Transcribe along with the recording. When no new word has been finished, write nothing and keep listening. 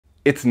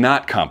It's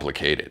not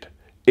complicated.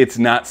 It's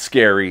not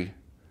scary,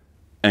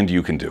 and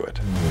you can do it.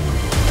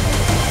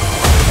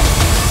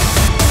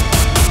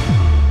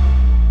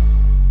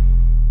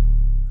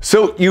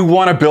 So you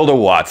want to build a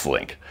Watts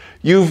link.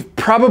 You've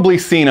probably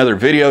seen other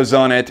videos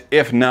on it.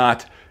 If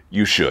not,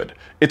 you should.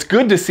 It's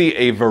good to see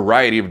a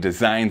variety of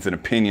designs and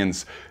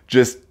opinions.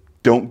 Just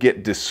don't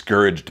get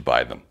discouraged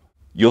by them.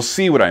 You'll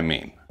see what I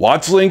mean.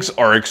 Watts links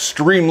are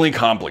extremely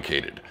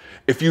complicated.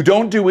 If you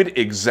don't do it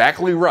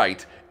exactly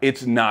right,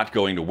 it's not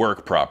going to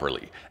work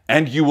properly,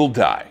 and you will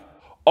die.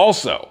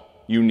 Also,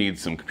 you need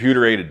some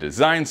computer-aided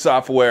design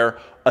software,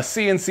 a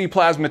CNC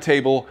plasma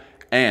table,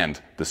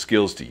 and the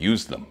skills to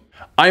use them.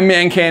 I'm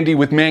ManCandy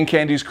with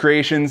ManCandy's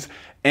Creations,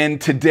 and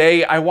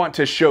today I want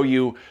to show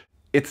you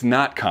it's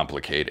not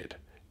complicated,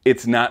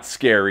 it's not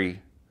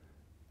scary,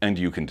 and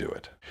you can do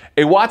it.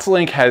 A Watts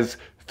link has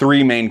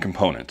three main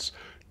components.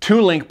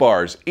 Two link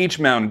bars, each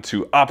mounted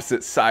to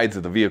opposite sides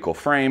of the vehicle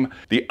frame.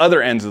 The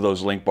other ends of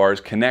those link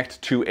bars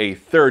connect to a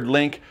third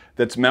link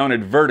that's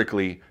mounted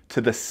vertically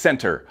to the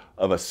center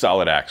of a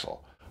solid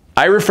axle.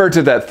 I refer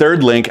to that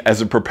third link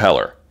as a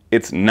propeller.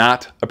 It's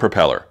not a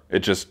propeller, it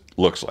just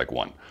looks like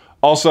one.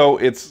 Also,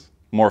 it's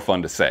more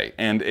fun to say,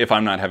 and if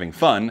I'm not having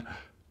fun,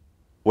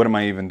 what am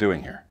I even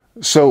doing here?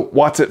 So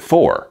what's it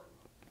for?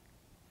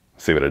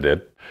 See what I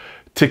did?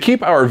 To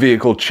keep our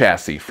vehicle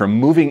chassis from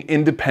moving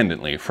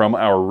independently from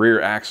our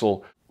rear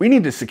axle, we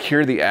need to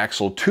secure the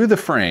axle to the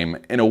frame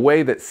in a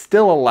way that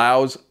still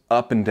allows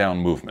up and down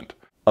movement.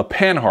 A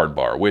panhard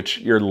bar, which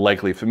you're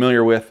likely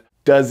familiar with,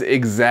 does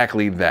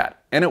exactly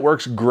that, and it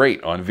works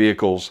great on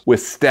vehicles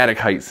with static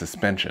height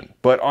suspension.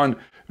 But on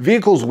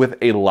vehicles with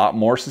a lot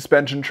more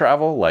suspension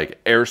travel, like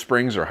air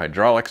springs or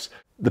hydraulics,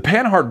 the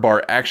panhard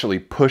bar actually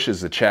pushes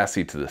the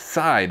chassis to the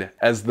side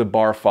as the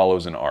bar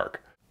follows an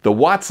arc. The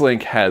Watts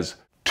link has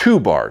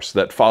two bars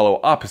that follow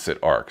opposite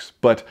arcs,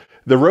 but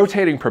the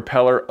rotating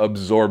propeller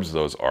absorbs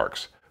those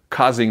arcs,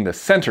 causing the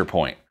center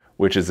point,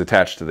 which is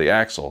attached to the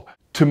axle,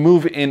 to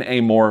move in a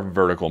more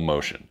vertical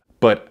motion.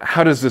 But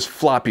how does this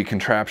floppy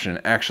contraption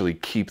actually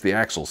keep the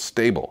axle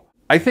stable?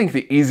 I think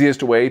the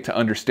easiest way to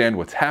understand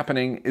what's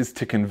happening is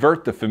to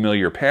convert the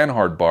familiar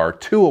panhard bar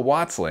to a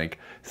Watts link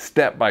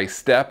step by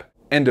step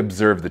and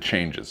observe the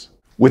changes.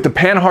 With the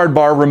panhard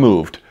bar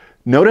removed,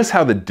 notice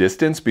how the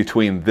distance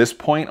between this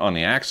point on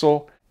the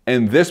axle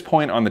and this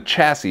point on the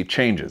chassis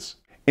changes.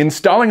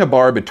 Installing a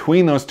bar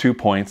between those 2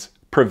 points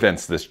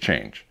prevents this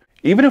change.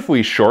 Even if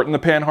we shorten the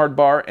panhard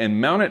bar and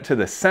mount it to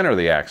the center of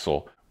the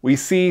axle, we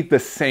see the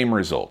same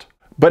result.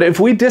 But if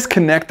we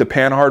disconnect the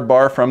panhard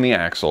bar from the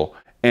axle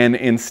and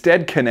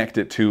instead connect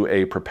it to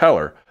a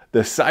propeller,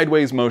 the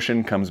sideways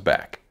motion comes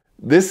back.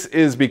 This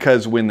is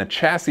because when the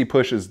chassis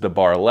pushes the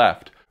bar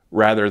left,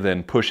 rather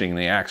than pushing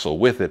the axle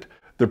with it,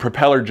 the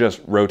propeller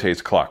just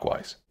rotates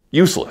clockwise.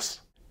 Useless.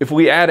 If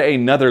we add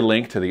another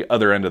link to the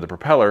other end of the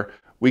propeller,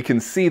 we can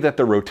see that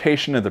the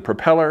rotation of the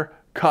propeller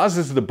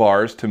causes the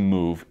bars to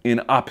move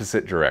in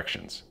opposite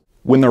directions.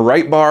 When the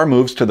right bar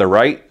moves to the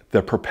right,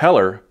 the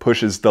propeller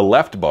pushes the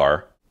left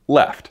bar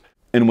left.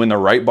 And when the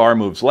right bar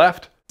moves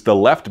left, the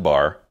left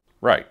bar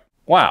right.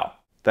 Wow,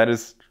 that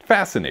is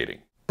fascinating,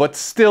 but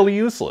still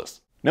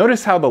useless.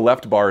 Notice how the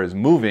left bar is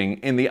moving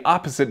in the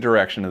opposite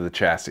direction of the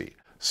chassis.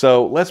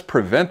 So let's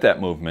prevent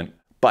that movement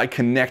by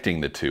connecting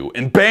the two,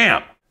 and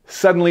bam!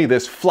 Suddenly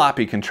this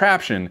floppy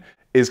contraption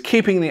is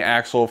keeping the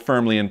axle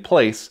firmly in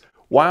place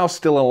while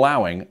still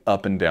allowing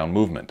up and down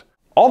movement.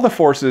 All the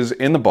forces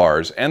in the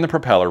bars and the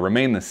propeller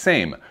remain the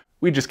same,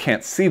 we just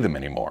can't see them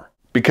anymore,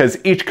 because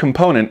each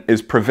component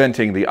is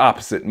preventing the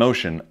opposite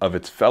motion of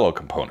its fellow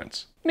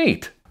components.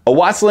 Neat! A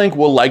Watts link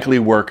will likely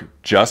work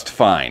just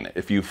fine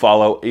if you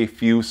follow a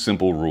few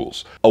simple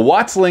rules. A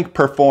Watts link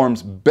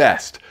performs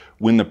best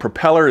when the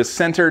propeller is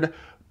centered,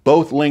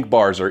 both link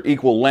bars are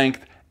equal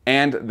length,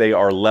 and they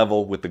are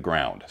level with the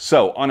ground.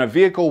 So on a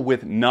vehicle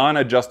with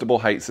non-adjustable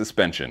height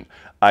suspension,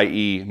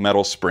 i.e.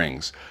 metal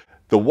springs,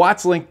 the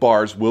Watts link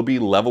bars will be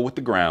level with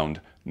the ground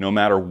no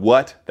matter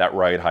what that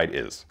ride height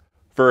is.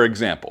 For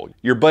example,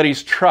 your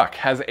buddy's truck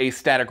has a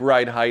static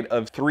ride height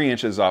of 3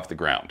 inches off the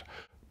ground.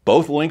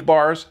 Both link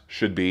bars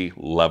should be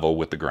level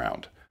with the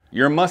ground.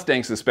 Your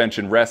Mustang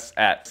suspension rests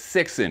at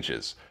 6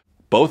 inches.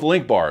 Both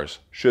link bars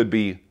should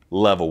be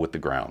level with the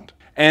ground.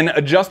 An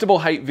adjustable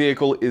height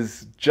vehicle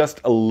is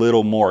just a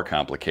little more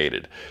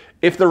complicated.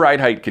 If the ride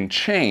height can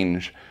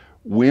change,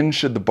 when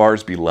should the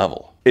bars be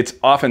level? It's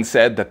often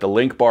said that the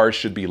link bars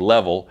should be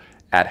level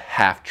at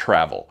half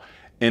travel.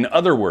 In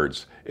other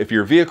words, if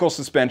your vehicle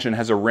suspension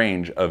has a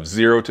range of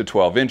 0 to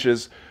 12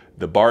 inches,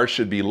 the bars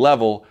should be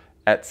level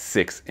at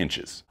 6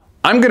 inches.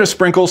 I'm going to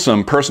sprinkle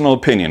some personal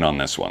opinion on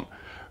this one.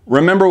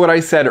 Remember what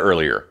I said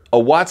earlier, a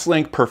Watts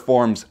link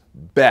performs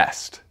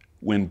best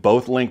when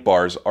both link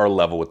bars are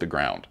level with the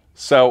ground.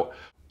 So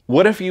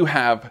what if you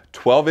have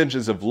 12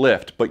 inches of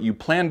lift, but you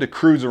plan to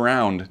cruise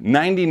around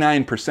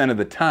 99% of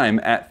the time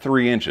at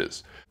 3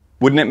 inches?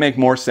 Wouldn't it make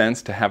more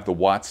sense to have the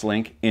Watts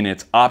link in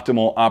its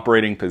optimal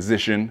operating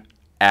position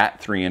at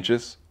 3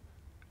 inches?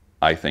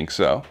 I think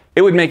so.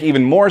 It would make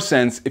even more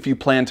sense if you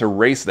plan to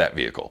race that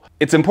vehicle.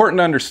 It's important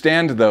to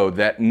understand though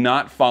that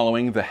not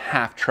following the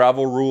half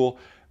travel rule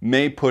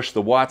may push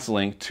the watts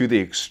link to the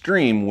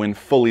extreme when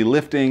fully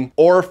lifting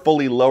or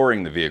fully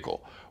lowering the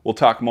vehicle. We'll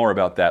talk more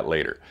about that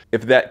later.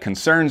 If that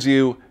concerns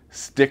you,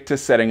 stick to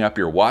setting up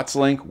your watts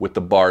link with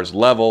the bars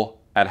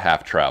level at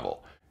half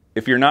travel.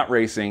 If you're not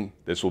racing,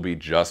 this will be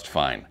just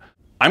fine.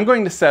 I'm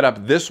going to set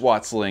up this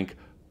watts link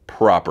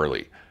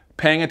properly,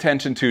 paying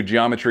attention to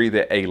geometry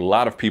that a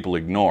lot of people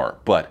ignore,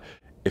 but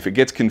if it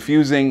gets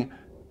confusing,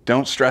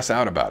 don't stress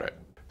out about it.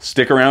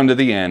 Stick around to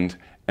the end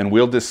and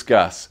we'll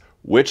discuss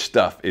which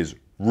stuff is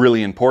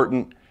really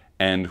important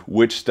and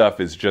which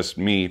stuff is just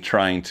me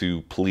trying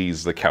to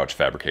please the couch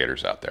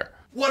fabricators out there.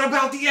 What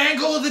about the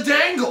angle of the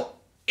dangle,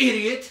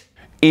 idiot?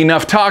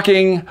 Enough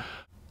talking,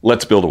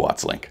 let's build a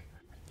watts link.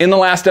 In the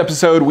last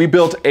episode, we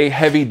built a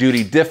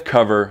heavy-duty diff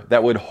cover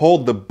that would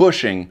hold the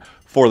bushing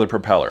for the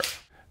propeller.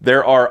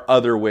 There are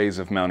other ways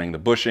of mounting the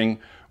bushing,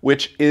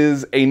 which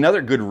is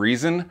another good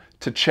reason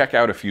to check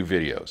out a few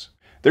videos.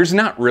 There's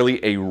not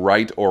really a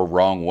right or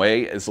wrong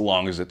way as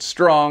long as it's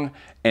strong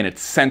and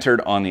it's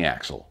centered on the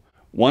axle.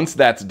 Once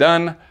that's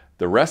done,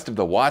 the rest of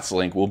the watts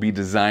link will be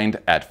designed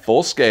at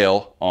full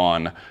scale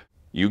on,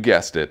 you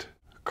guessed it,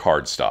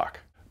 cardstock.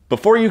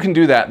 Before you can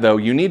do that though,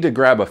 you need to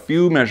grab a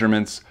few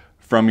measurements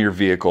from your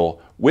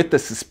vehicle with the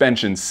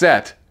suspension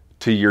set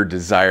to your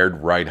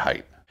desired ride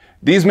height.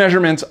 These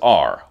measurements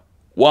are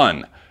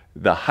 1.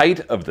 The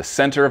height of the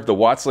center of the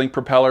watts link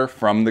propeller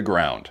from the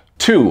ground.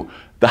 2.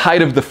 The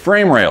height of the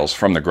frame rails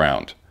from the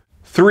ground.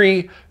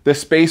 3. The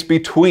space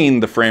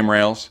between the frame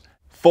rails.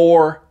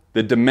 4.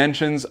 The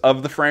dimensions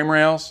of the frame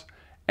rails.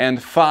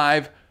 And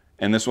 5,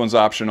 and this one's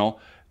optional,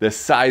 the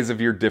size of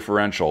your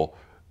differential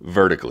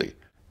vertically.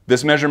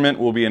 This measurement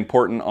will be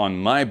important on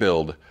my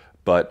build,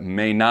 but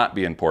may not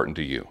be important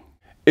to you.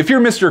 If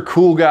you're Mr.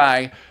 Cool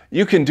Guy,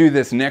 you can do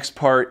this next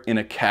part in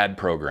a CAD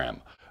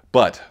program.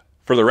 But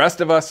for the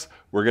rest of us,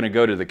 we're gonna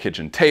go to the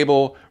kitchen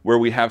table where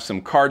we have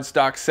some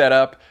cardstock set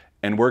up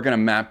and we're gonna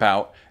map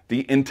out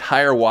the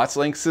entire watts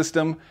link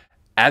system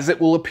as it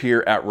will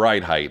appear at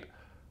ride height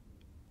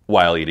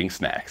while eating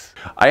snacks.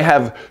 I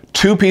have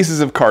 2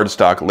 pieces of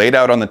cardstock laid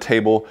out on the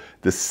table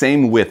the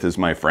same width as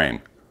my frame.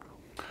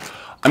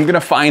 I'm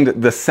gonna find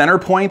the center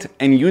point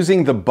and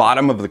using the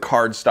bottom of the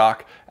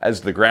cardstock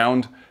as the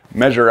ground,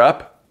 measure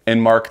up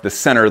and mark the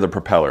center of the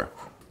propeller.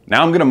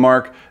 Now I'm gonna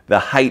mark the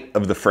height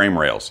of the frame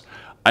rails.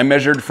 I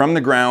measured from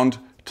the ground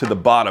to the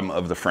bottom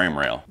of the frame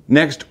rail.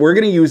 Next, we're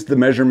gonna use the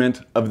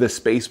measurement of the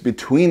space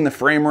between the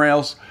frame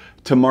rails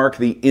to mark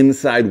the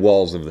inside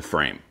walls of the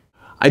frame.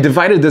 I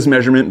divided this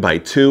measurement by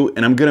 2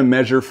 and I'm gonna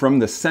measure from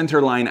the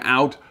center line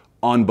out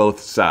on both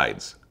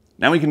sides.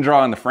 Now we can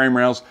draw on the frame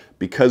rails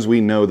because we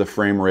know the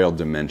frame rail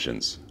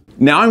dimensions.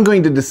 Now I'm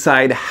going to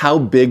decide how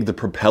big the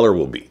propeller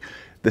will be.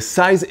 The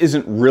size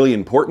isn't really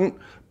important,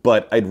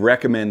 but I'd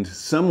recommend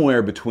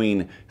somewhere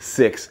between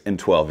 6 and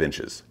 12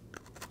 inches.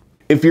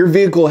 If your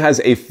vehicle has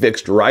a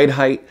fixed ride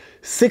height,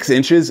 6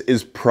 inches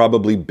is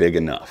probably big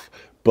enough.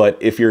 But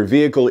if your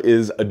vehicle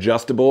is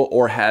adjustable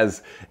or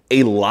has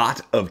a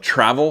lot of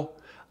travel,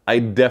 I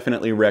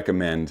definitely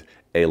recommend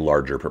a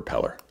larger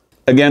propeller.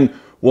 Again,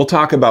 we'll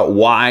talk about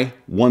why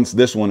once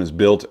this one is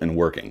built and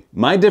working.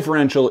 My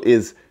differential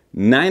is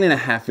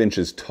 9.5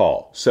 inches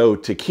tall, so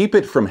to keep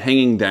it from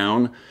hanging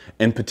down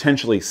and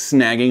potentially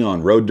snagging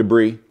on road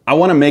debris, I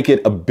want to make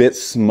it a bit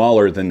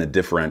smaller than the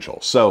differential.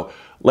 So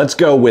let's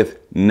go with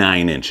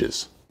 9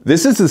 inches.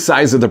 This is the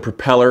size of the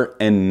propeller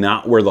and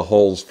not where the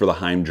holes for the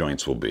Heim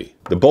joints will be.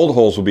 The bolt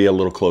holes will be a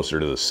little closer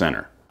to the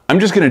center. I'm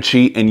just going to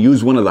cheat and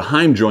use one of the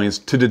Heim joints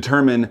to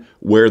determine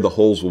where the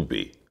holes will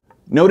be.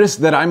 Notice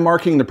that I'm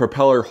marking the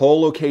propeller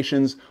hole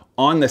locations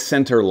on the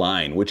center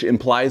line, which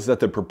implies that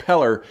the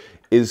propeller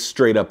is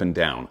straight up and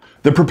down.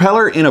 The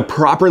propeller in a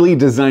properly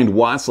designed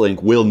watts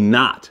link will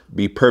not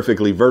be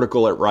perfectly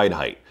vertical at ride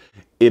height.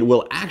 It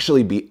will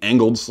actually be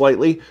angled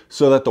slightly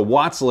so that the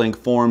watts link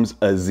forms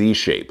a Z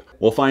shape.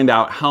 We'll find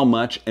out how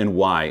much and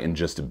why in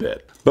just a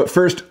bit. But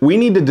first, we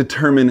need to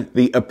determine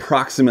the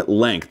approximate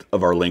length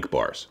of our link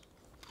bars.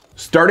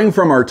 Starting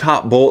from our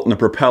top bolt in the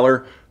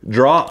propeller,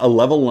 draw a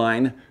level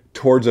line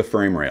towards a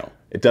frame rail.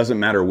 It doesn't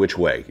matter which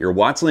way. Your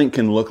watts link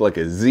can look like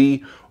a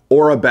Z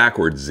or a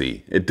backwards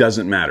Z. It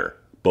doesn't matter.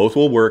 Both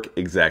will work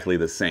exactly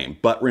the same.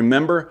 But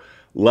remember,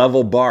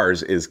 level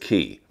bars is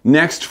key.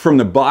 Next, from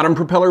the bottom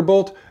propeller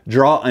bolt,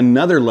 draw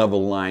another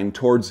level line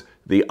towards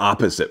the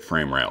opposite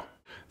frame rail.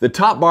 The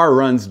top bar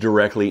runs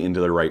directly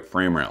into the right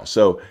frame rail.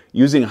 So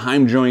using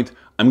Heim joint,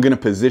 I'm gonna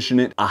position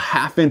it a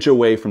 1/2 inch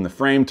away from the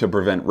frame to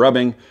prevent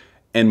rubbing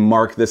and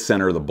mark the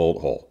center of the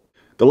bolt hole.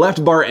 The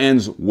left bar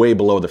ends way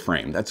below the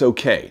frame. That's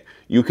okay.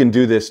 You can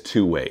do this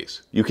 2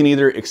 ways. You can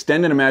either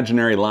extend an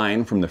imaginary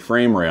line from the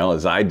frame rail,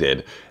 as I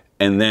did,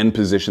 and then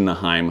position the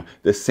Heim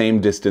the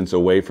same distance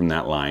away from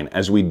that line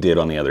as we did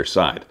on the other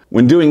side.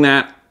 When doing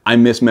that, I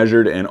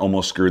mismeasured and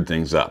almost screwed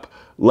things up.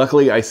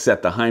 Luckily, I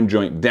set the Heim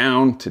joint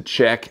down to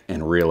check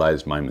and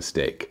realized my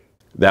mistake.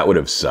 That would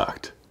have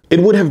sucked.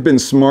 It would have been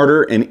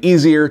smarter and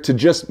easier to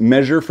just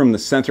measure from the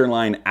center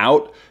line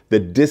out the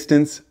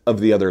distance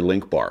of the other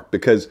link bar,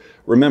 because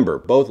remember,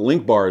 both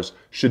link bars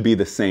should be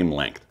the same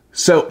length.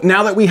 So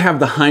now that we have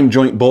the heim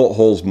joint bolt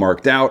holes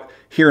marked out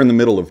here in the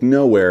middle of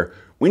nowhere,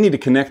 we need to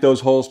connect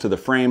those holes to the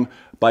frame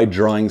by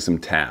drawing some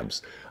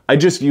tabs. I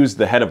just used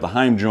the head of the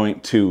heim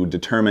joint to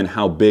determine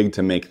how big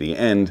to make the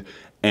end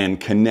and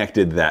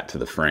connected that to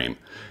the frame.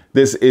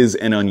 This is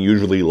an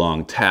unusually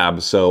long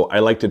tab, so I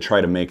like to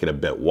try to make it a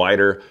bit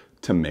wider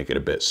to make it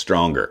a bit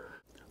stronger.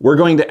 We're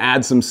going to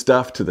add some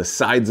stuff to the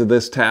sides of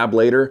this tab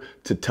later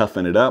to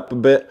toughen it up a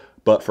bit,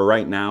 but for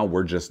right now,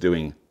 we're just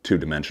doing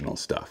two-dimensional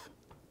stuff.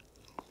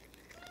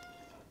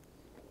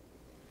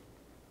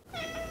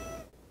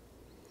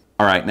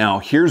 All right, now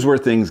here's where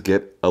things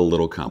get a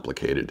little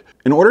complicated.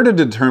 In order to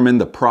determine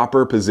the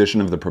proper position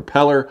of the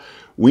propeller,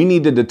 we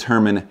need to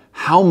determine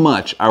how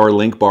much our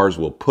link bars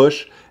will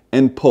push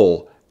and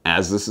pull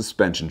as the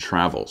suspension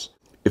travels.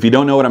 If you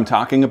don't know what I'm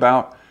talking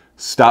about,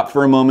 stop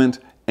for a moment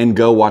and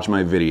go watch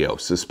my video,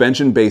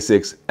 Suspension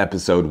Basics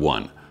Episode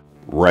 1,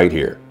 right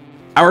here.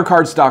 Our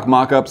cardstock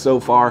mock-up so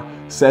far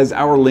says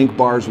our link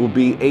bars will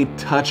be a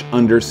touch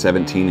under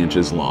 17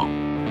 inches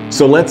long.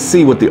 So let's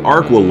see what the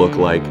arc will look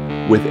like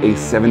with a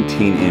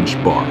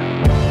 17-inch bar.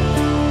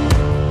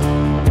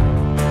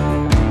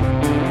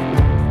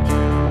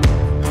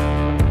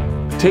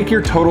 Take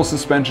your total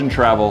suspension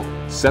travel,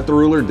 set the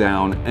ruler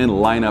down, and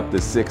line up the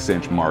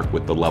 6-inch mark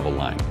with the level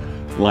line.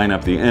 Line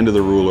up the end of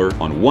the ruler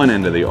on one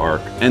end of the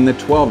arc and the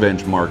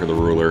 12-inch mark of the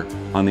ruler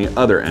on the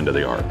other end of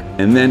the arc,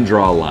 and then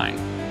draw a line.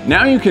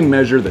 Now you can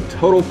measure the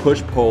total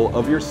push-pull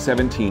of your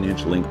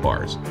 17-inch link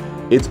bars.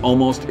 It's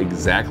almost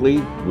exactly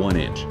 1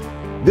 inch.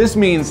 This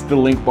means the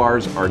link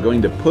bars are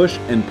going to push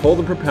and pull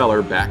the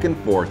propeller back and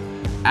forth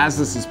as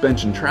the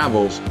suspension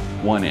travels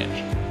 1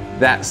 inch.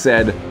 That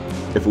said,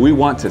 if we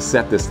want to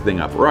set this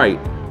thing up right,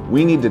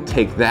 we need to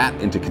take that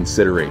into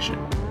consideration.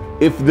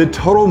 If the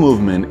total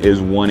movement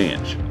is 1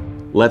 inch,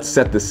 let's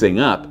set this thing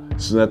up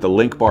so that the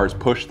link bars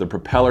push the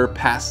propeller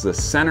past the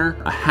center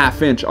a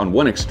 ½ inch on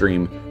one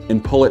extreme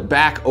and pull it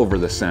back over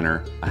the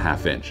center a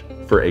 ½ inch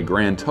for a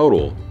grand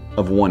total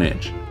of 1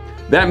 inch.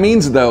 That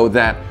means though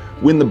that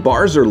when the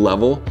bars are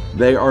level,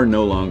 they are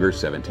no longer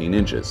 17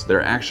 inches.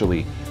 They're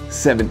actually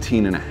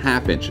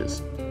 17.5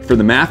 inches. For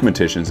the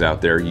mathematicians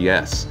out there,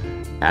 yes,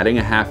 adding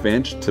a ½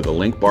 inch to the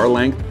link bar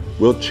length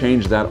will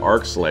change that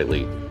arc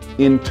slightly,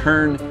 in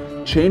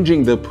turn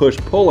changing the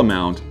push-pull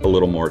amount a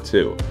little more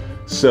too.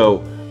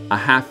 So a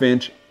 ½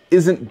 inch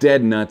isn't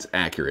dead nuts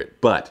accurate,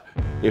 but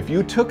if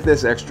you took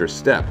this extra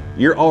step,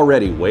 you're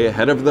already way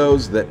ahead of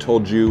those that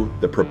told you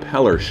the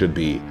propeller should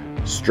be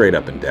straight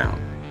up and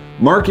down.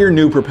 Mark your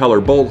new propeller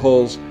bolt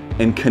holes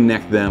and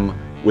connect them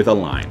with a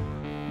line.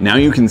 Now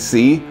you can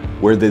see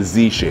where the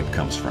Z shape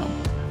comes from.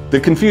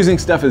 The confusing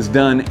stuff is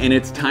done, and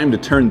it's time to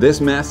turn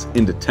this mess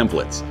into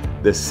templates,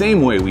 the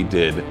same way we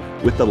did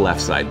with the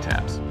left side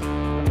tabs.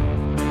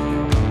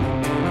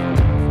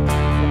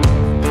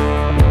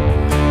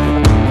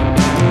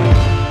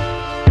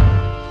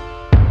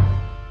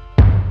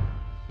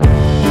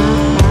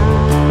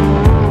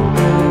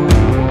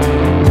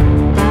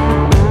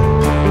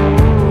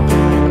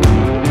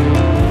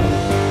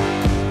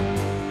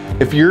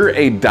 If you're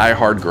a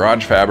die-hard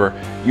garage fabber,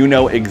 you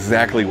know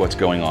exactly what's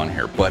going on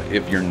here. But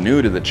if you're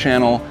new to the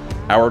channel,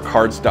 our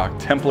cardstock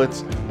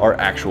templates are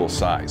actual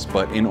size.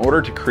 But in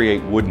order to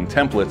create wooden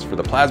templates for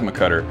the plasma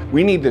cutter,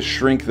 we need to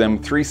shrink them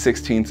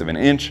 3/16 of an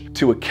inch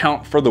to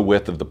account for the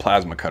width of the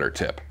plasma cutter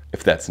tip.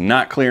 If that's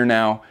not clear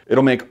now,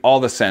 it'll make all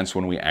the sense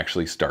when we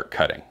actually start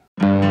cutting.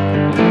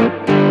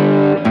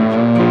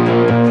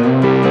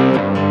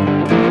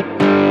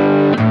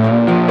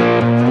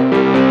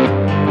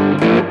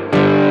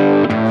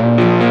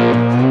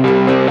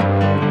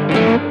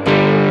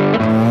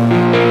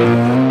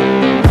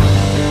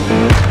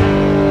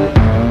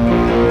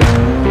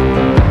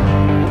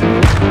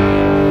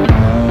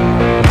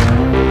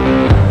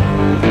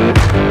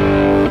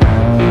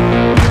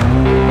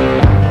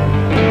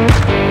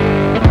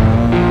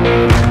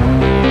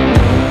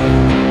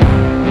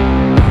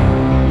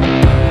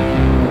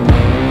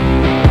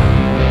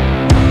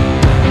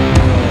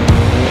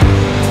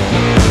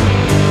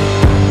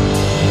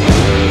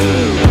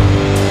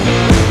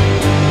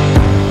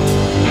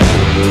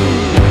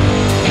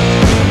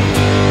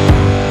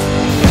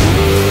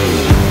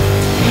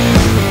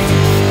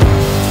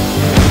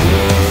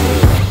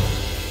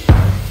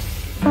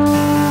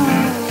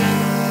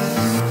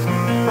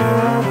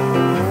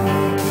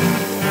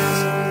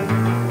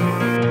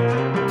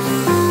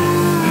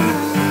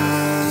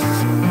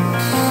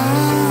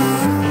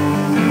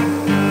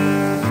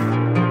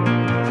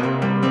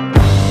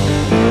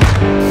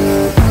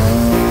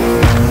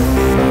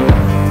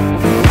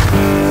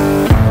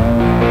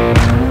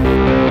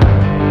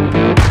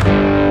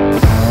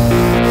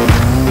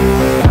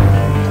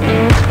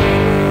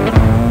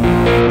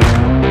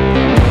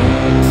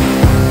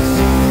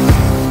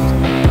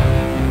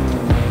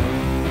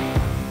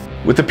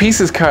 With the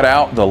pieces cut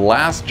out, the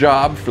last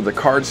job for the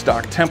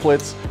cardstock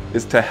templates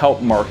is to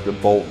help mark the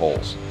bolt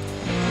holes.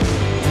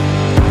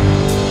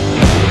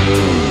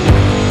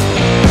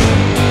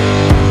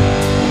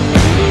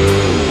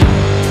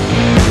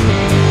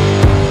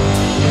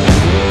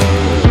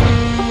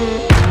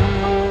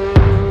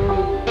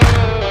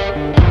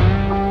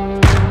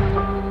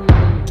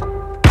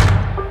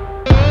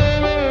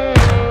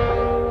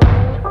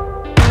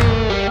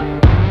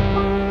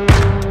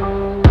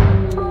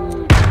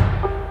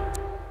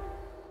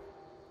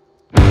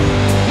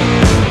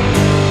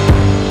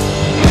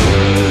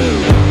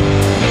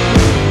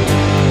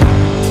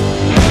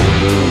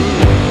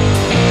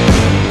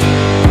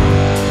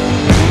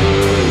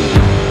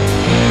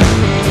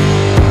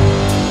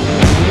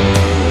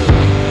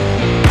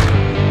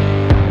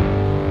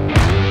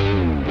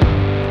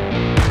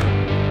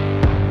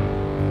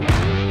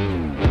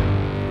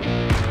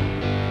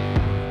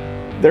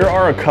 There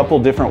are a couple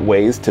different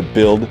ways to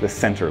build the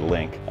center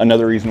link.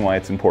 Another reason why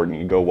it's important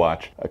you go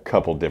watch a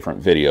couple different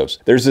videos.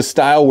 There's a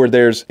style where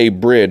there's a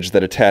bridge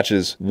that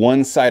attaches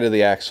one side of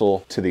the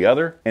axle to the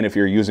other, and if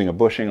you're using a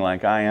bushing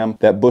like I am,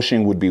 that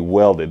bushing would be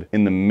welded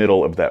in the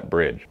middle of that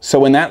bridge.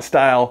 So in that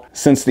style,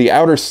 since the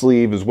outer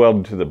sleeve is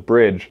welded to the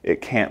bridge, it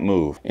can't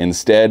move.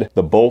 Instead,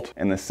 the bolt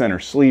and the center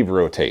sleeve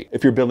rotate.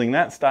 If you're building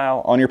that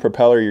style, on your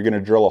propeller, you're gonna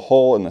drill a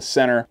hole in the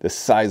center the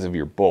size of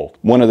your bolt.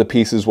 One of the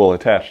pieces will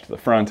attach to the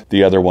front,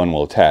 the other one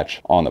will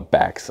attach on the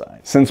back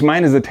side. Since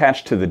mine is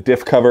attached to the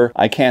diff cover,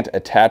 I can't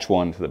attach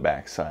one to the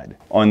back side.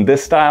 On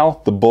this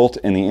style, the bolt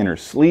in the inner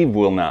sleeve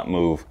will not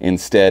move.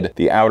 Instead,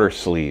 the outer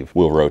sleeve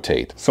will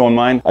rotate. So on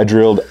mine, I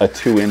drilled a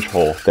 2-inch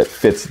hole that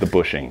fits the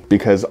bushing,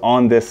 because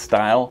on this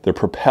style, the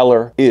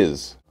propeller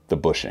is the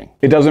bushing.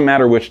 It doesn't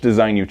matter which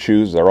design you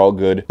choose, they're all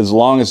good, as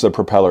long as the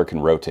propeller can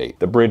rotate.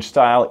 The bridge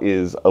style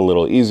is a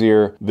little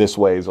easier, this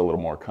way is a little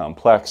more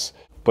complex,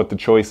 but the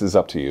choice is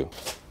up to you.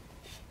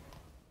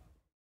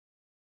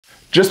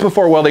 Just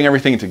before welding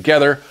everything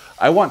together,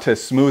 I want to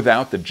smooth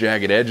out the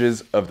jagged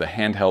edges of the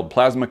handheld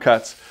plasma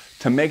cuts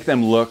to make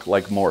them look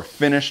like more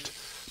finished,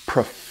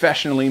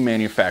 professionally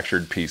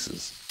manufactured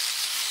pieces.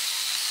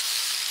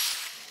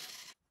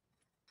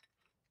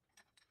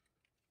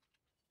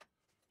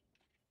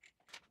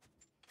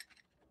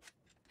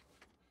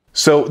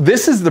 So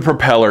this is the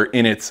propeller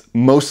in its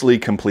mostly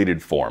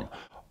completed form.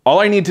 All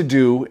I need to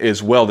do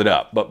is weld it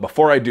up, but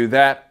before I do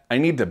that, I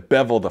need to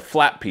bevel the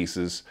flat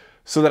pieces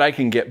so that I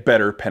can get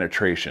better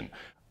penetration.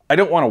 I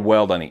don't want to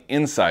weld on the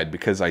inside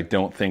because I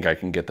don't think I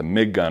can get the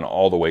MIG gun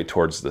all the way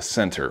towards the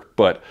center,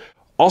 but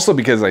also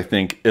because I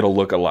think it'll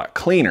look a lot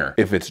cleaner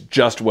if it's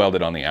just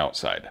welded on the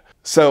outside.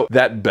 So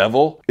that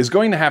bevel is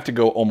going to have to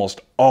go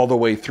almost all the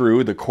way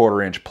through the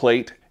 1/4-inch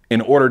plate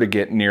in order to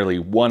get nearly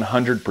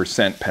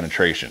 100%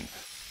 penetration.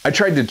 I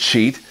tried to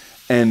cheat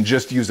and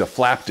just use a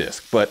flap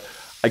disc, but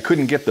I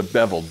couldn't get the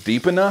bevel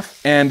deep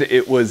enough, and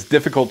it was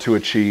difficult to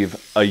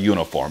achieve a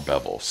uniform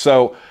bevel.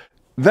 So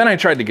then I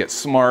tried to get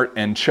smart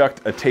and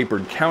chucked a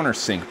tapered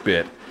countersink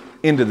bit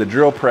into the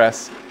drill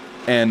press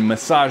and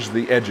massaged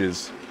the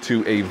edges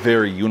to a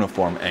very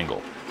uniform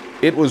angle.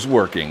 It was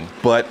working,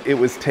 but it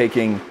was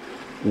taking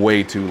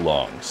way too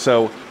long.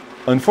 So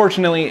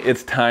unfortunately,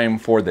 it's time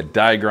for the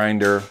die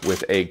grinder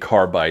with a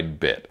carbide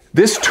bit.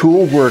 This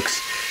tool works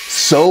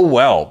so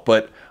well,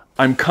 but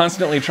I'm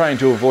constantly trying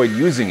to avoid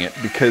using it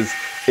because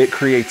it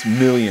creates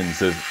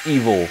millions of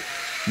evil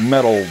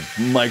metal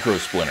micro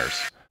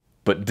splinters.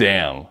 But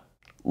damn,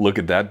 look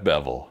at that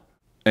bevel.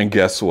 And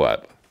guess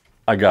what?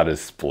 I got a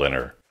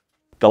splinter.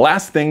 The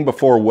last thing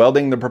before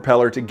welding the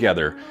propeller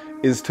together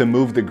is to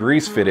move the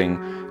grease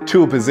fitting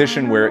to a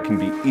position where it can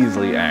be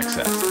easily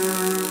accessed.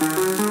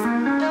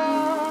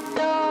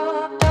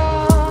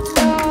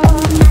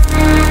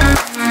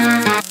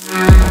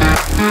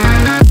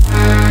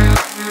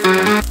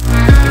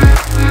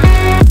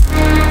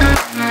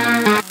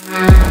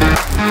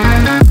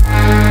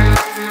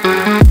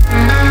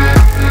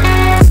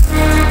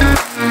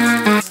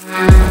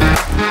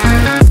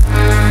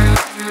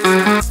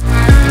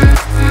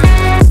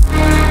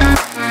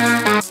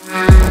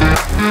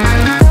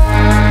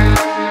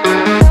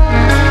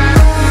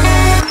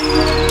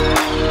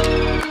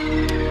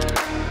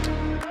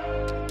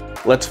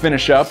 Let's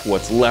finish up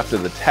what's left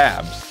of the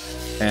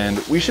tabs, and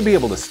we should be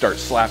able to start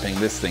slapping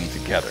this thing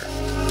together.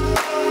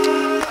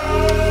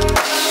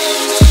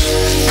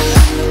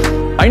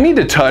 I need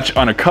to touch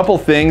on a couple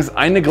things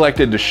I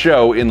neglected to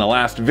show in the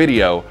last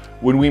video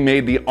when we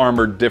made the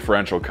armored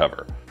differential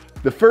cover.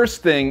 The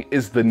first thing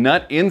is the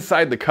nut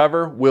inside the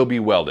cover will be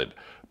welded,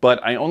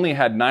 but I only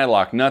had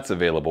nylock nuts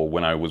available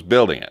when I was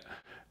building it.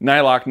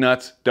 Nylock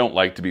nuts don't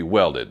like to be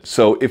welded,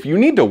 so if you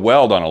need to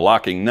weld on a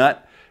locking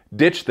nut,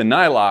 ditch the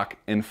nylock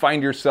and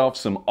find yourself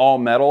some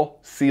all-metal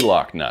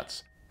C-lock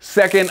nuts.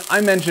 Second,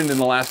 I mentioned in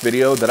the last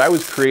video that I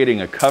was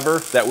creating a cover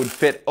that would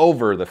fit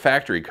over the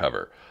factory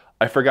cover.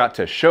 I forgot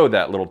to show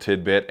that little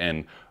tidbit,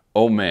 and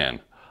oh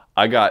man,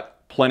 I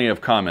got plenty of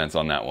comments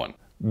on that one.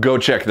 Go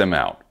check them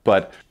out,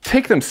 but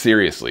take them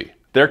seriously.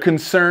 Their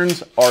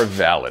concerns are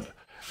valid.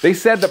 They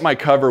said that my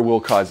cover will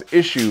cause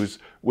issues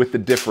with the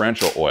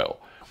differential oil.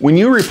 When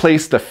you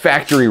replace the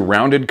factory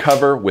rounded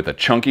cover with a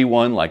chunky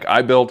one like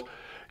I built,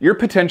 you're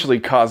potentially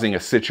causing a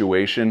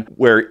situation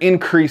where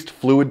increased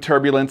fluid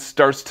turbulence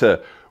starts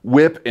to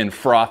whip and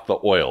froth the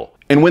oil.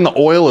 And when the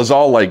oil is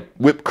all like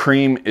whipped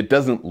cream, it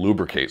doesn't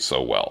lubricate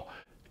so well.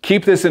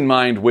 Keep this in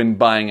mind when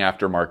buying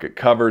aftermarket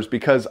covers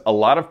because a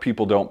lot of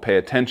people don't pay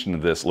attention to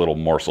this little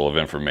morsel of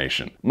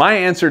information. My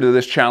answer to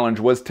this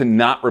challenge was to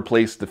not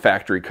replace the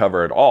factory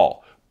cover at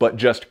all, but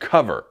just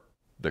cover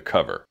the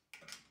cover.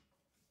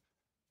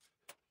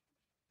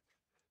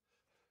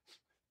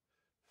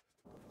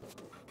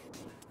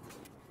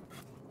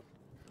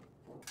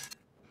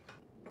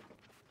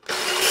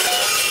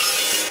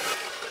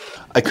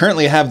 I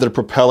currently have the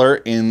propeller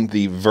in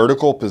the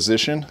vertical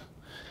position,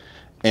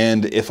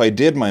 and if I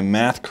did my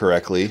math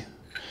correctly,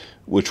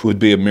 which would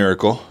be a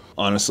miracle,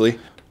 honestly,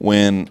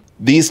 when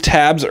These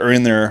tabs are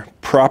in their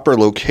proper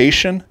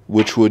location,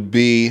 which would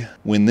be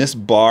when this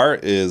bar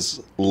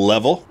is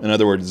level, in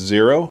other words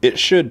 0, it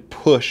should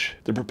push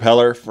the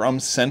propeller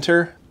from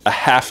center a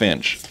 ½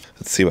 inch.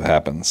 Let's see what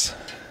happens.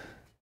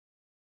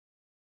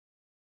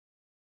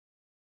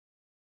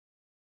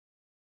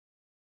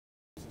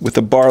 With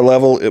the bar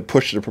level, it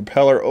pushed the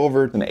propeller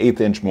over an 1/8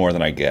 inch more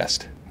than I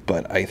guessed.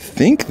 But I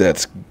think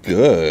that's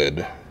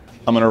good.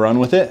 I'm gonna run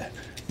with it,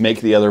 make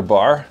the other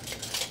bar,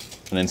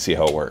 and then see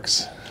how it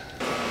works.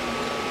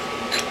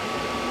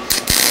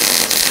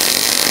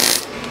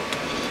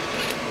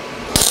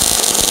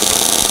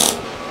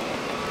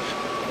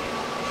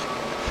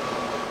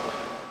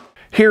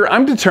 Here,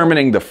 I'm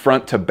determining the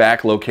front to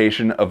back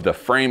location of the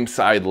frame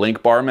side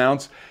link bar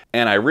mounts,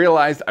 and I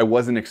realized I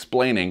wasn't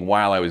explaining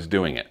while I was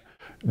doing it.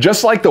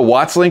 Just like the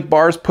Watts link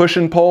bars push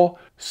and pull,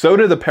 so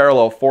do the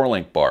parallel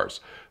 4-link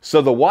bars.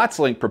 So the Watts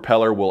link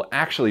propeller will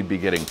actually be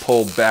getting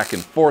pulled back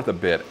and forth a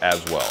bit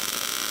as well.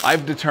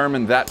 I've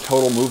determined that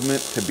total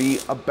movement to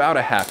be about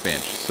a ½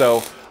 inch.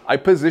 So I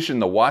position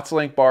the Watts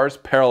link bars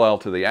parallel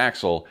to the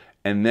axle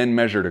and then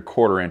measured a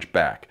 1/4 inch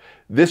back.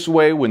 This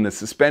way, when the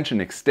suspension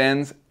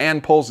extends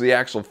and pulls the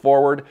axle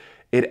forward,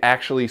 it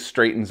actually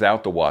straightens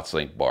out the Watts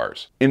link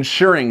bars,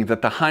 ensuring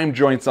that the Heim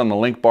joints on the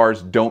link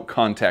bars don't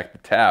contact the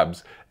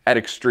tabs at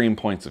extreme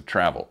points of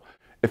travel.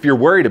 If you're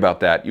worried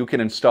about that, you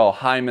can install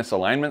high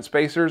misalignment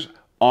spacers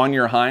on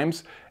your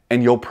Heims,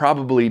 and you'll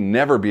probably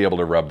never be able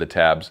to rub the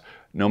tabs,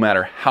 no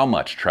matter how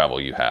much travel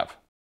you have.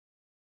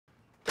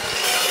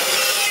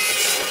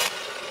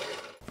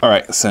 All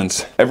right,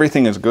 since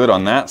everything is good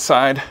on that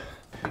side,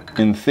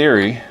 in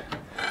theory,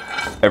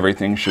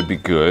 everything should be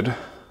good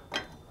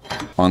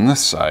on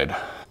this side.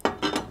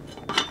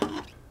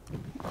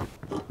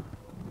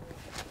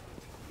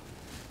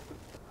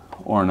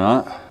 Or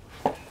not.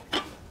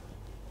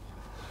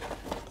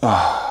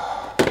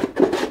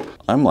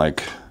 I'm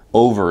like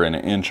over an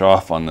inch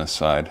off on this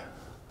side.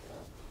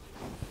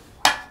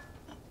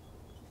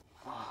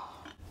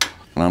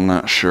 And I'm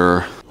not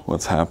sure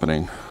what's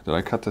happening. Did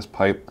I cut this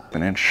pipe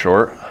an inch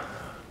short?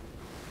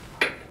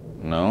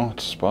 No,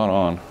 it's spot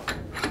on.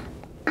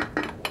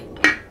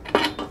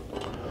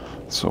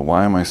 So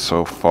why am I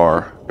so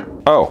far?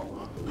 Oh,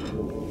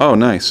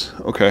 nice,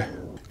 okay.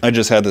 I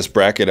just had this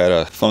bracket at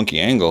a funky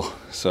angle,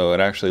 so it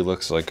actually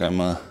looks like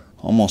I'm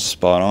almost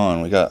spot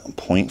on. We got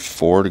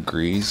 0.4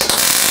 degrees.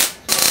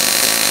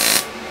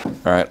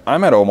 All right,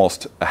 I'm at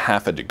almost a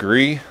 ½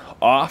 degree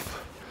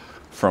off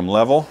from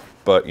level,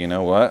 but you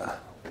know what?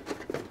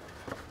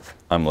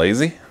 I'm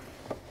lazy.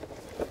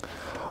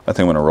 I think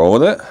I'm gonna roll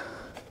with it.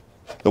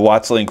 The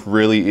Watts link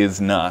really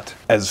is not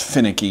as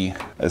finicky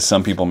as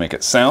some people make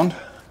it sound.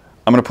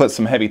 I'm gonna put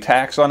some heavy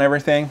tacks on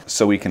everything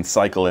so we can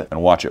cycle it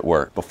and watch it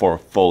work before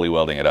fully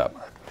welding it up.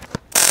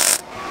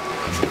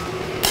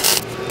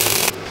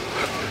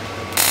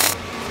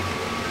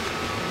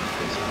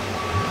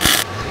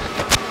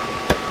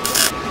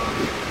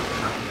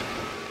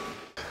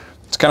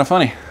 It's kind of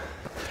funny.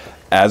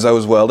 As I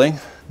was welding,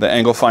 the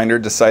angle finder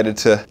decided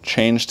to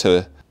change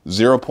to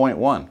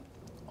 0.1,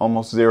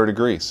 almost 0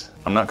 degrees.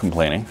 I'm not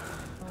complaining.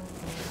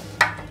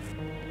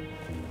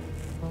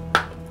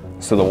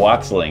 So the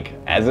Watts link,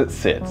 as it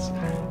sits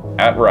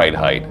at ride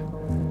height,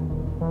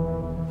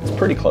 it's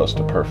pretty close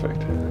to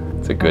perfect.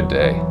 It's a good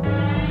day.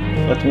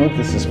 Let's move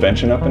the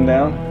suspension up and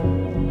down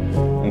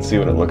and see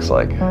what it looks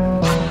like.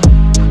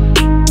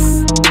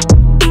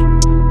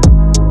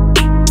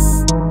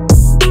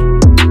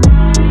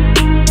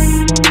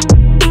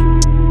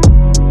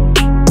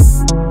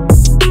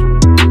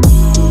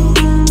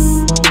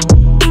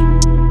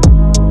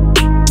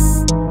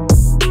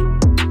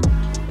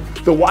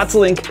 The Watts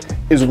link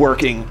is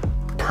working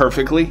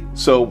perfectly.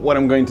 So what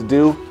I'm going to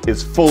do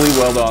is fully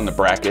weld on the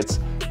brackets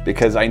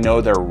because I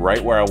know they're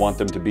right where I want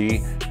them to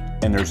be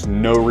and there's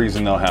no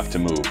reason they'll have to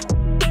move.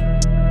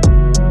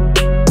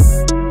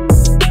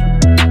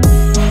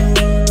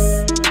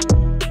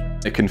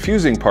 The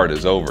confusing part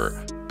is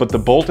over, but the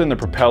bolt in the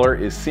propeller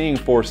is seeing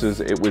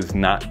forces it was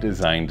not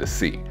designed to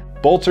see.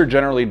 Bolts are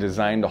generally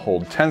designed to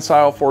hold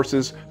tensile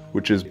forces,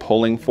 which is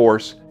pulling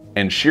force,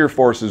 and shear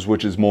forces,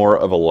 which is more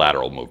of a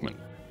lateral movement.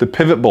 The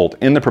pivot bolt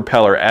in the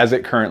propeller as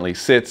it currently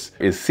sits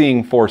is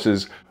seeing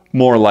forces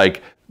more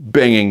like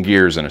banging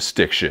gears in a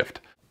stick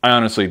shift. I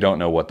honestly don't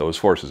know what those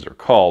forces are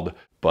called,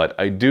 but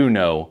I do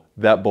know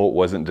that bolt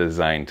wasn't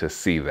designed to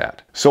see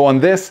that. So on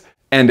this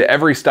and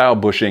every style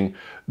bushing,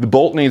 the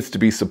bolt needs to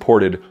be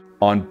supported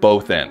on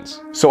both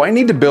ends. So I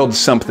need to build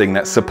something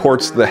that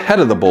supports the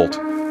head of the bolt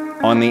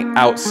on the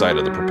outside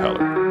of the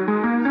propeller.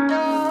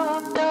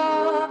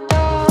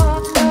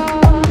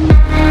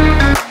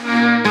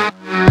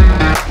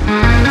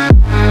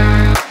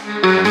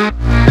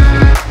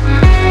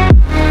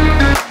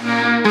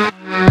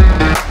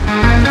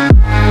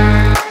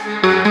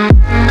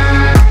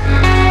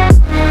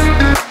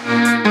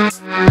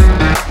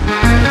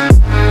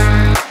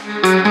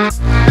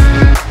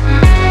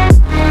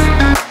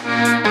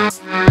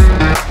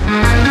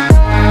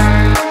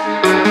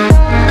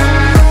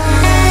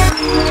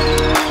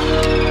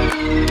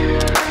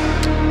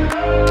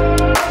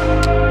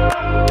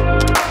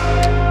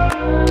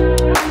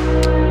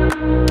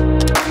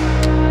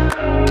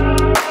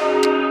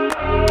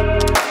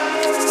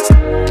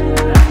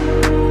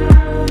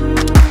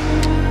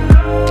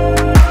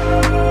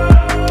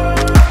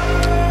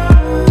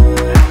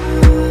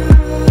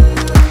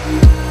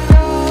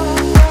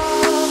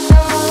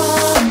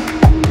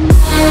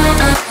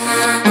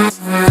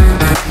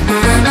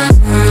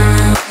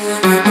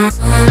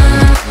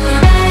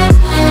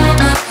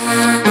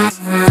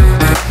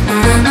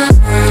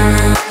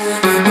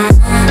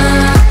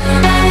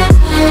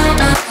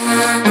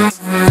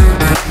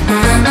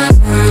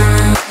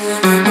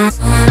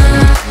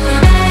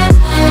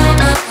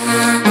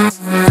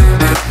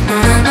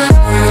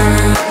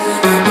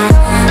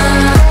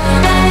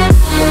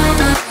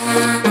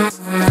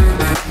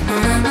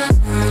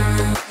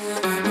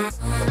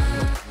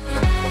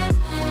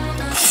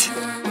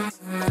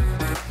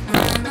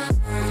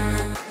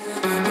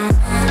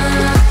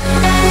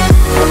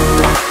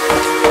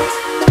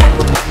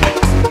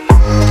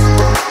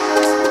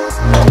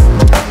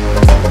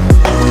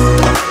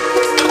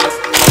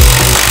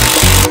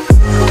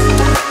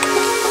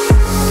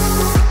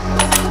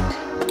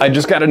 I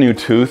just got a new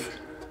tooth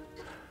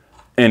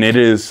and it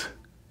is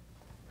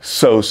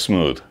so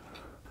smooth,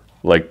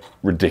 like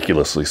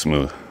ridiculously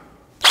smooth.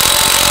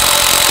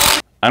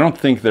 I don't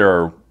think there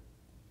are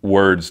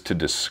words to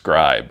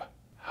describe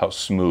how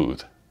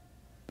smooth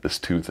this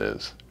tooth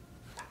is.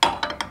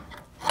 I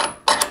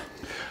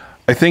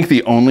think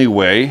the only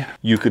way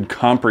you could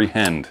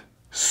comprehend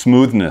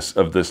smoothness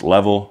of this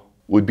level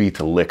would be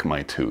to lick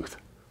my tooth,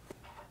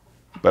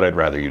 but I'd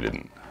rather you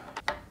didn't.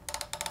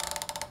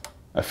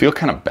 I feel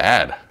kind of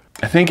bad.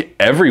 I think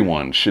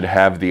everyone should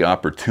have the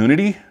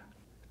opportunity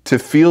to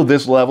feel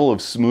this level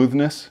of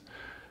smoothness.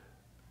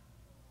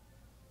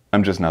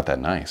 I'm just not that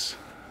nice.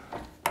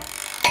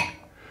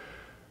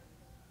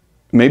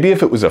 Maybe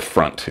if it was a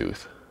front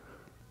tooth,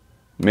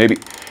 maybe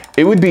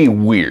it would be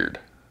weird,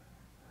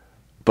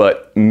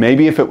 but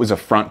maybe if it was a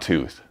front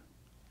tooth,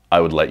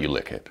 I would let you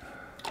lick it.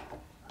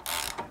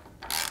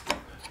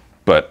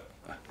 But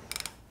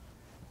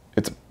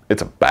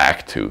it's a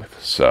back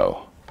tooth,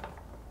 so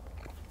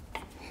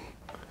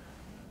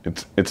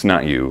it's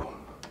not you,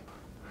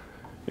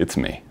 it's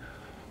me.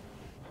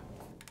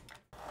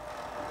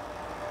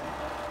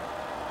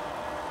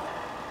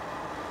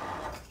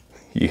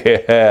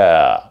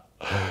 Yeah.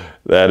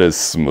 That is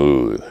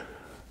smooth.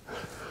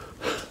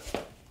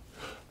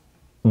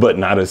 But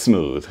not as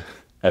smooth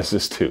as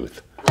this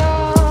tooth.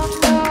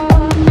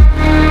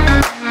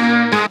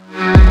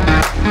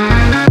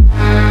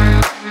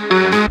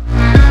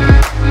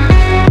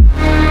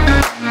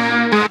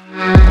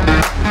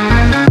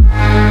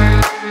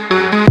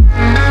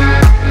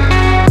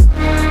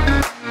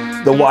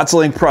 The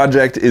WattsLink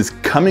project is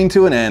coming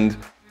to an end,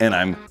 and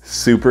I'm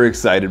super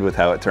excited with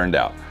how it turned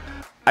out.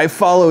 I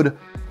followed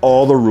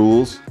all the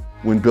rules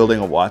when building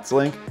a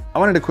WattsLink. I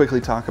wanted to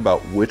quickly talk about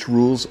which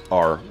rules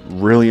are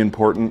really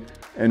important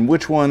and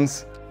which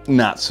ones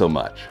not so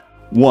much.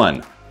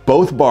 1,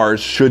 both bars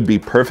should be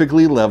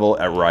perfectly level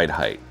at ride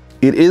height.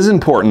 It is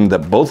important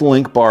that both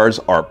link bars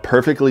are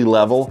perfectly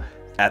level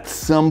at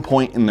some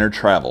point in their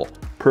travel,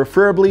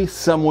 preferably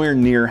somewhere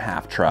near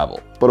half travel.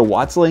 But a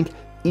WattsLink,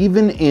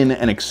 even in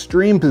an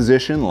extreme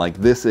position like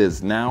this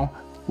is now,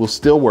 will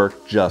still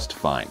work just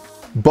fine.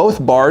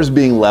 Both bars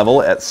being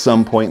level at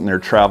some point in their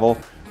travel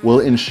will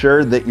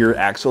ensure that your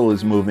axle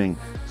is moving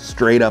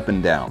straight up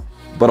and down.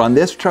 But on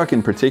this truck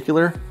in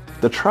particular,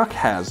 the truck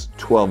has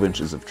 12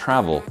 inches of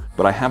travel,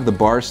 but I have the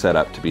bar set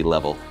up to be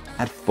level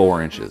at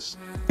 4 inches.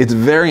 It's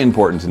very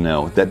important to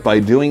know that by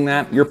doing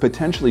that, you're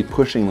potentially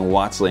pushing the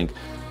WattsLink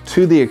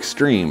to the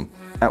extreme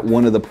at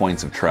one of the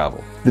points of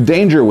travel. The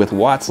danger with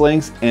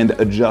WattsLinks and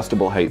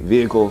adjustable height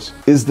vehicles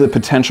is the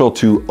potential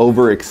to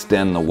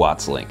overextend the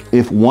WattsLink.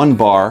 If one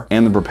bar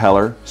and the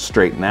propeller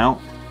straighten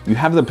out, you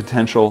have the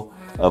potential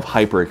of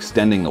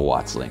hyperextending the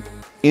WattsLink,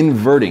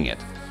 inverting it,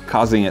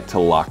 causing it to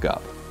lock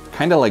up,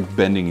 kind of like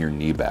bending your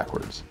knee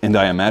backwards. And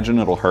I imagine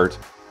it'll hurt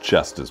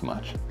just as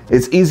much.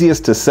 It's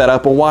easiest to set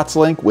up a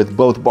WattsLink with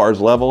both bars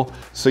level,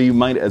 so you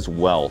might as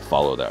well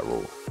follow that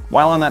rule.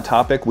 While on that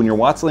topic, when your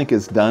WattsLink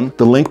is done,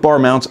 the link bar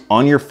mounts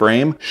on your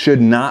frame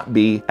should not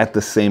be at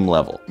the same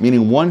level,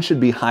 meaning one should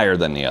be higher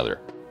than the other.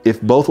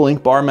 If both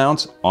link bar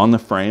mounts on the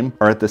frame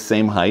are at the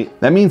same height,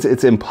 that means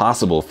it's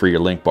impossible for your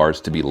link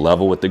bars to be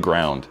level with the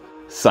ground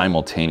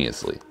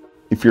simultaneously.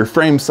 If your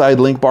frame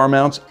side link bar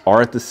mounts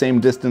are at the same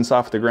distance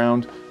off the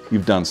ground,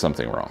 you've done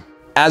something wrong.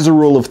 As a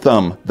rule of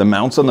thumb, the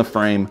mounts on the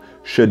frame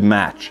should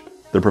match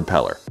the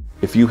propeller.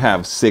 If you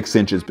have 6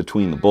 inches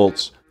between the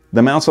bolts,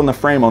 the mounts on the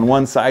frame on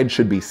one side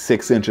should be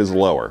 6 inches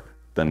lower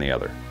than the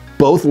other.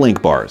 Both link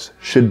bars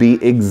should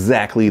be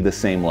exactly the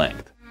same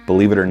length.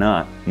 Believe it or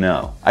not,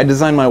 no. I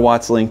designed my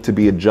WattsLink to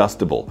be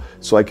adjustable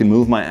so I can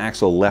move my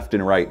axle left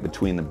and right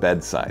between the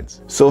bed sides.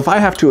 So if I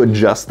have to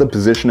adjust the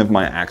position of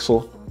my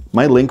axle,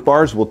 my link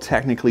bars will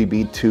technically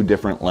be 2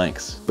 different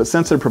lengths. But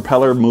since the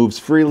propeller moves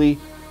freely,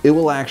 it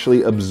will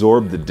actually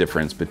absorb the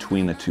difference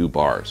between the 2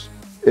 bars.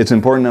 It's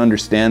important to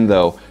understand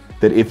though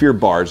that if your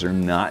bars are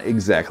not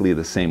exactly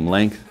the same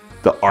length,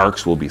 the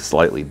arcs will be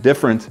slightly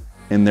different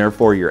and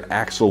therefore your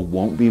axle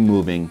won't be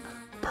moving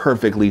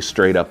perfectly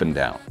straight up and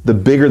down. The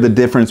bigger the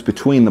difference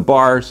between the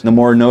bars, the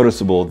more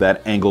noticeable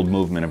that angled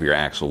movement of your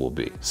axle will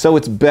be. So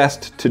it's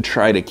best to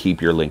try to keep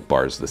your link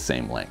bars the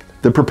same length.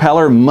 The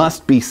propeller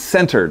must be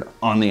centered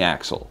on the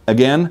axle.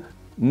 Again,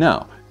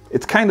 no.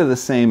 It's kind of the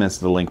same as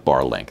the link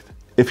bar length.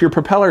 If your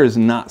propeller is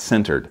not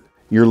centered,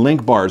 your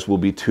link bars will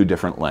be 2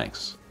 different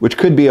lengths, which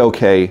could be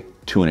okay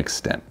to an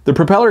extent. The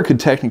propeller could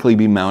technically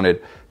be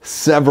mounted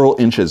several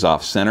inches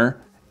off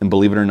center, and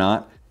believe it or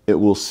not, it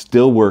will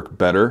still work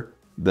better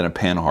than a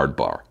panhard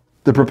bar.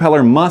 The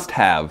propeller must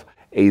have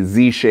a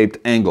Z-shaped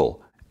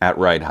angle at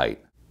ride height,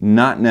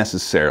 not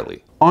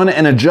necessarily. On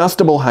an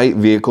adjustable height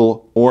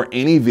vehicle or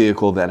any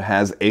vehicle that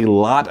has a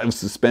lot of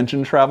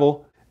suspension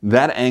travel,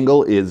 that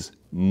angle is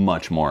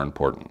much more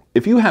important.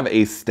 If you have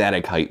a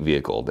static height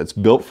vehicle that's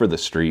built for the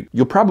street,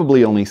 you'll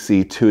probably only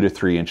see 2 to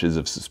 3 inches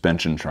of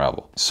suspension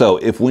travel. So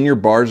if when your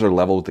bars are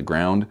level with the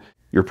ground,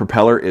 your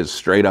propeller is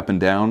straight up and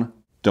down,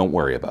 don't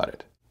worry about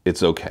it.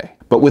 it's okay.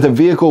 But with a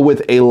vehicle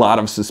with a lot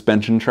of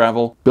suspension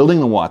travel, building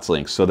the Watts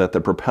link so that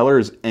the propeller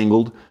is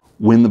angled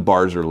when the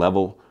bars are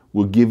level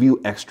will give you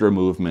extra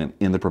movement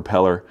in the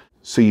propeller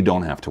so you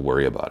don't have to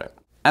worry about it.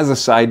 As a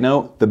side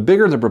note, the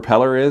bigger the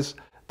propeller is,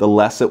 the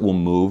less it will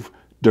move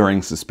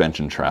during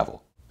suspension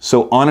travel.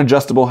 So on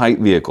adjustable height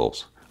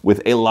vehicles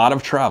with a lot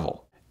of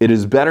travel, it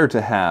is better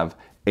to have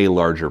a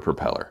larger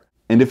propeller.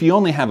 And if you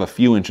only have a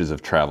few inches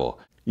of travel,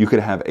 you could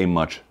have a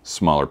much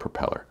smaller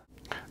propeller.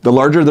 The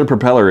larger the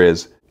propeller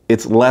is,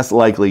 it's less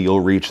likely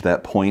you'll reach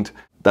that point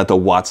that the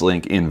Watts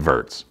link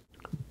inverts.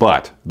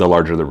 But the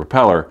larger the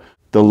propeller,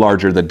 the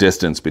larger the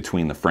distance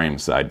between the frame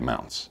side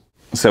mounts.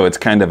 So it's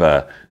kind of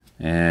a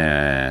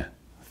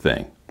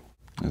thing.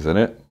 Is that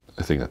it?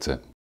 I think that's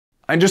it.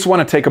 I just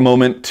want to take a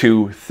moment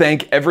to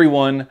thank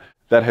everyone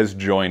that has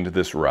joined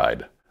this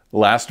ride.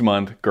 Last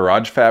month,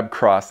 GarageFab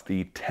crossed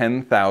the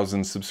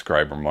 10,000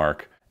 subscriber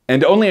mark,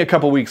 and only a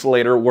couple weeks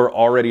later, we're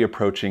already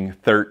approaching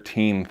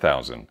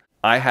 13,000.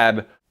 I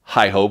had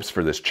high hopes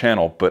for this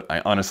channel, but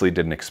I honestly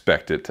didn't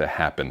expect it to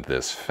happen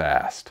this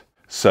fast.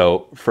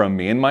 So from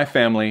me and my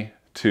family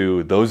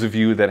to those of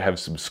you that have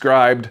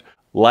subscribed,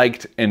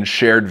 liked, and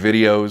shared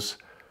videos,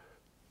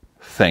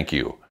 thank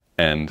you.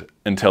 And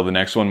until the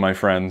next one, my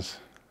friends,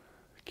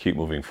 keep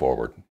moving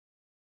forward.